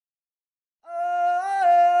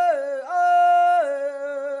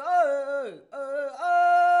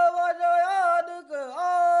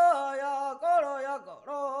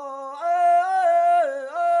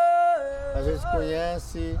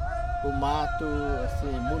parece o mato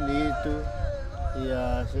assim, bonito, e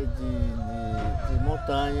cheio de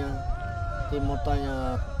montanha. Tem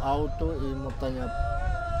montanha alto e montanha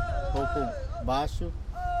pouco baixo.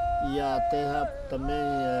 E a terra também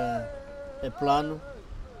é plano,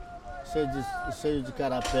 cheio de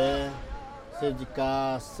carapé, cheio de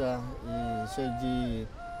caça, e cheio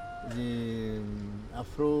de a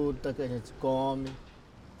fruta que a gente come.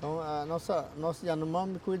 Então nosso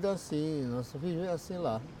Yanomami cuida assim, nós vivemos assim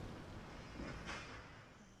lá.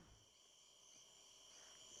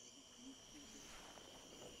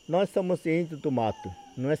 Nós somos índios do mato,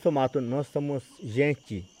 não é só mato, nós somos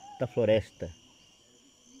gente da floresta.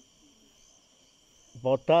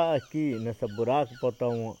 Botar aqui nessa buraco, botar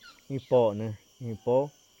em pó, né? Em pó.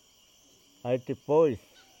 Aí depois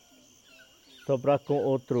sobrar com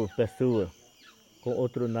outra pessoa, com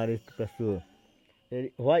outro nariz de pessoa.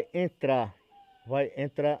 Ele vai entrar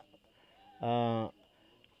a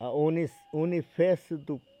universo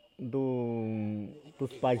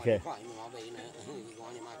dos pajés.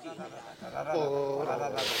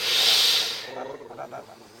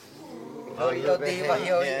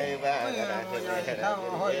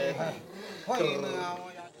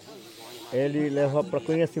 Ele leva para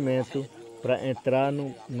conhecimento, para entrar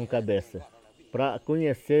no cabeça, para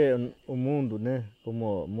conhecer o mundo, né?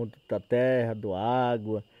 Como o mundo da terra, da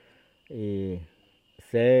água, e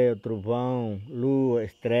céu, trovão, lua,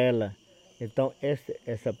 estrela. Então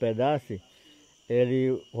essa pedaço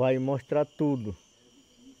ele vai mostrar tudo.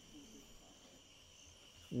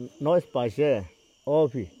 Nós pajé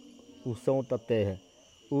ouve o som da terra.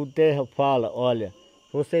 O terra fala, olha,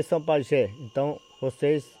 vocês são pajé, então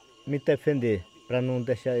vocês me defender para não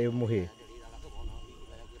deixar eu morrer.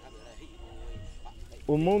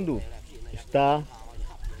 O mundo está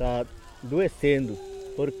adoecendo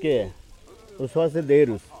porque os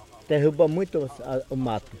fazendeiros derrubam muito o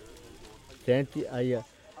mato. Sente aí,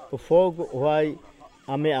 o fogo vai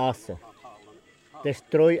ameaça,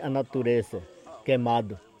 destrói a natureza,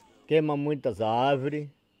 queimado. Queima muitas árvores,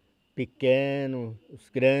 pequenos, os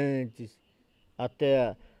grandes,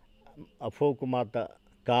 até a fogo mata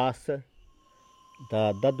caça,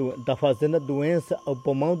 tá fazendo doença ao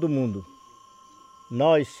pulmão do mundo.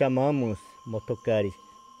 Nós chamamos motocares.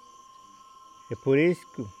 É por isso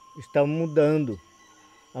que está mudando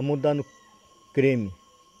crime,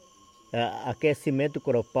 aquecimento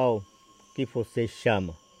corporal que vocês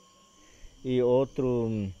chamam. E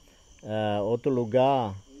outro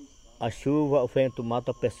lugar, a chuva, o vento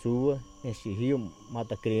mata a pessoa, enche rio,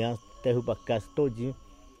 mata a criança, derruba a casa todinho.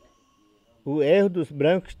 O erro dos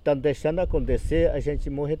brancos está deixando acontecer, a gente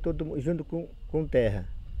morrer todo junto com terra.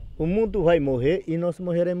 O mundo vai morrer e nós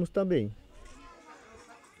morreremos também.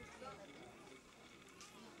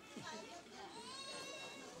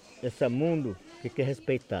 Esse mundo tem que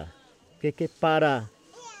respeitar, tem que parar,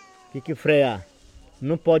 tem que frear.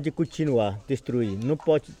 Não pode continuar a destruir, não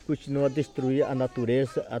pode continuar a destruir a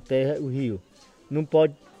natureza, a terra, o rio. Não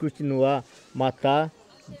pode continuar a matar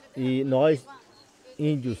e nós,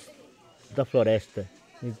 índios da floresta.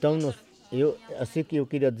 Então, assim que eu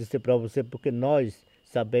queria dizer para você, porque nós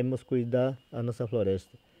sabemos cuidar da nossa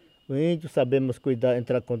floresta. Os índios sabemos cuidar,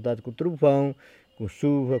 entrar em contato com o trovão, com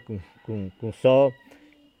chuva, com sol.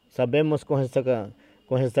 Sabemos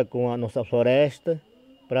conversar com a nossa floresta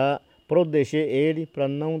para proteger ele, para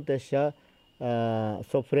não deixar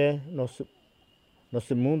sofrer nosso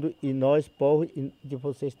mundo e nós, povos, e de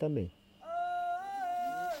vocês também.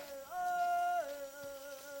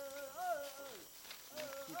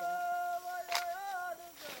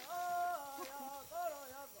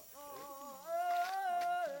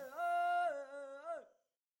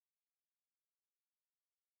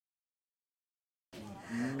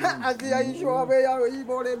 Assim aí chove aí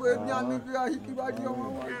bore nyami pia hiki bagi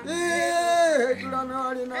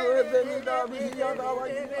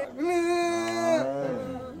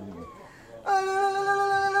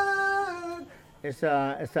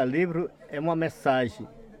Esse livro é uma mensagem,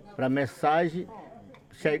 para a mensagem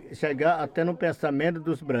chegar até no pensamento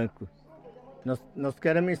dos brancos. Nós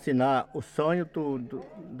queremos ensinar o sonho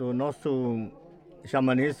do nosso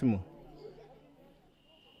xamanismo,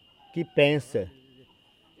 que pensa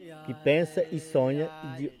e sonha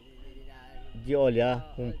de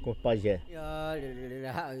olhar com o pajé.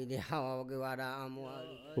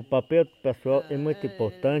 O papel pessoal é muito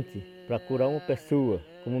importante para curar uma pessoa,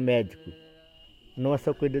 como médico. Não é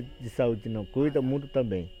só cuida de saúde, não, cuida o mundo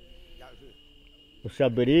também. O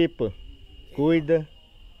Xabiripa cuida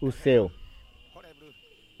o céu.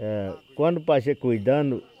 Quando o pajé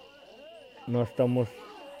cuidando, nós estamos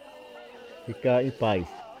ficar em paz.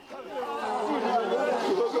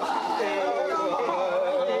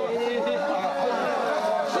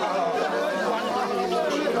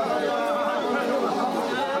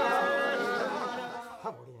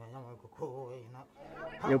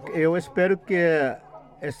 Eu espero que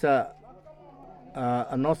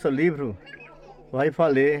a nosso livro vai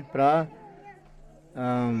valer para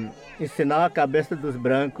ensinar a cabeça dos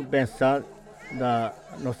brancos pensar da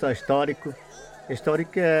nossa histórico.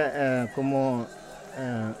 Histórico é como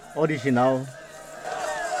original.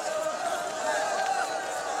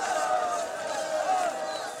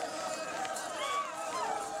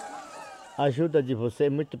 A ajuda de você é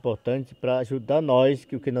muito importante para ajudar nós,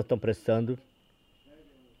 que o que nós estamos precisando.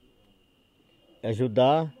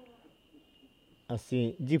 Ajudar,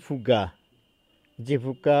 assim, divulgar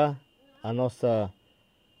a nossa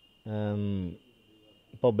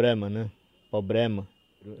problema, né? Problema.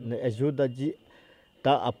 Ajuda de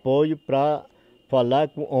dar apoio para falar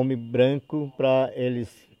com o homem branco, para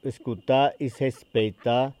eles escutar e se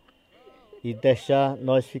respeitar e deixar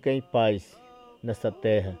nós ficar em paz nessa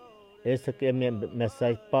terra. Essa que é a minha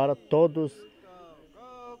mensagem para todos.